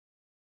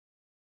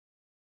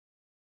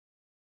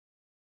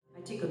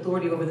I take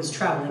authority over this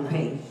traveling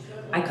pain.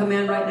 I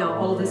command right now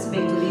all of this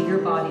pain to leave your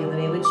body in the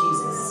name of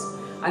Jesus.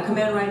 I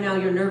command right now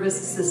your nervous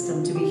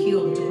system to be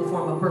healed and to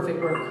perform a perfect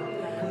work.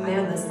 I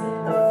command this,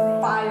 the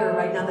fire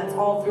right now that's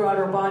all throughout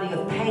our body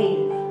of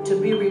pain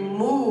to be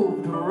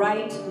removed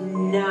right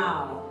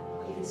now.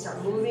 You can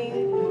start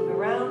moving, move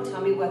around.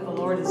 Tell me what the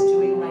Lord is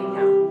doing right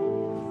now.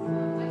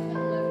 I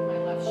can lift my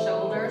left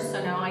shoulder,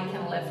 so now I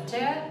can lift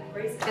it.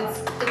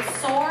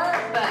 It's sore,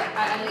 but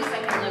at least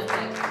I can lift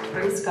it.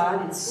 Praise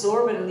God. It's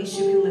sore, but at least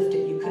you can lift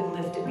it. You couldn't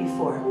lift it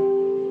before.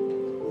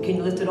 Can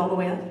you lift it all the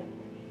way up?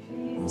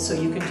 So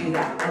you can do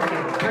that.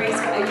 Okay. Praise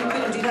God. You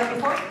couldn't do that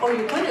before? Oh,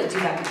 you couldn't do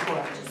that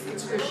before. Just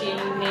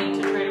excruciating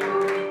pain to try to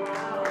move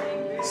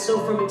it. So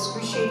from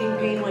excruciating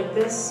pain like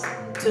this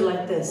to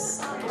like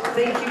this.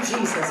 Thank you,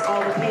 Jesus.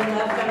 All the pain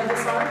left out of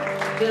this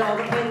arm? Did all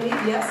the pain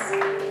leave? Yes?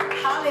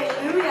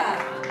 Hallelujah.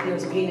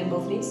 There's pain in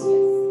both knees?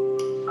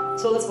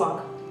 So let's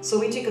walk. So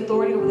we take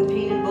authority over the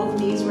pain in both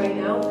knees right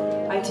now.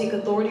 I take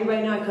authority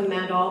right now. I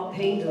command all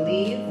pain to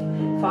leave.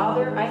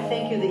 Father, I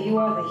thank you that you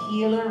are the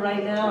healer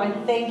right now. I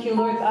thank you,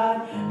 Lord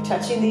God,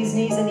 touching these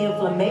knees and the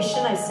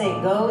inflammation. I say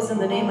it goes in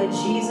the name of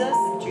Jesus.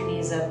 Lift your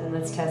knees up and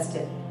let's test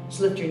it. Just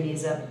lift your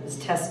knees up. Let's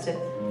test it.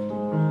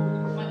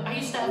 I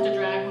used to have to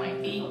drag my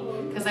feet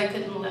because I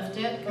couldn't lift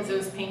it because it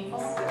was painful.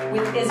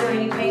 Is there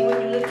any pain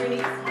when you lift your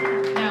knees?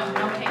 No,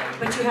 no pain.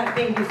 But you had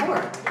pain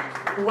before.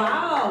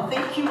 Wow,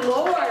 thank you,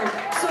 Lord.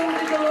 So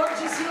did the Lord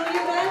just heal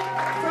you then?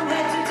 From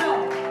head to toe?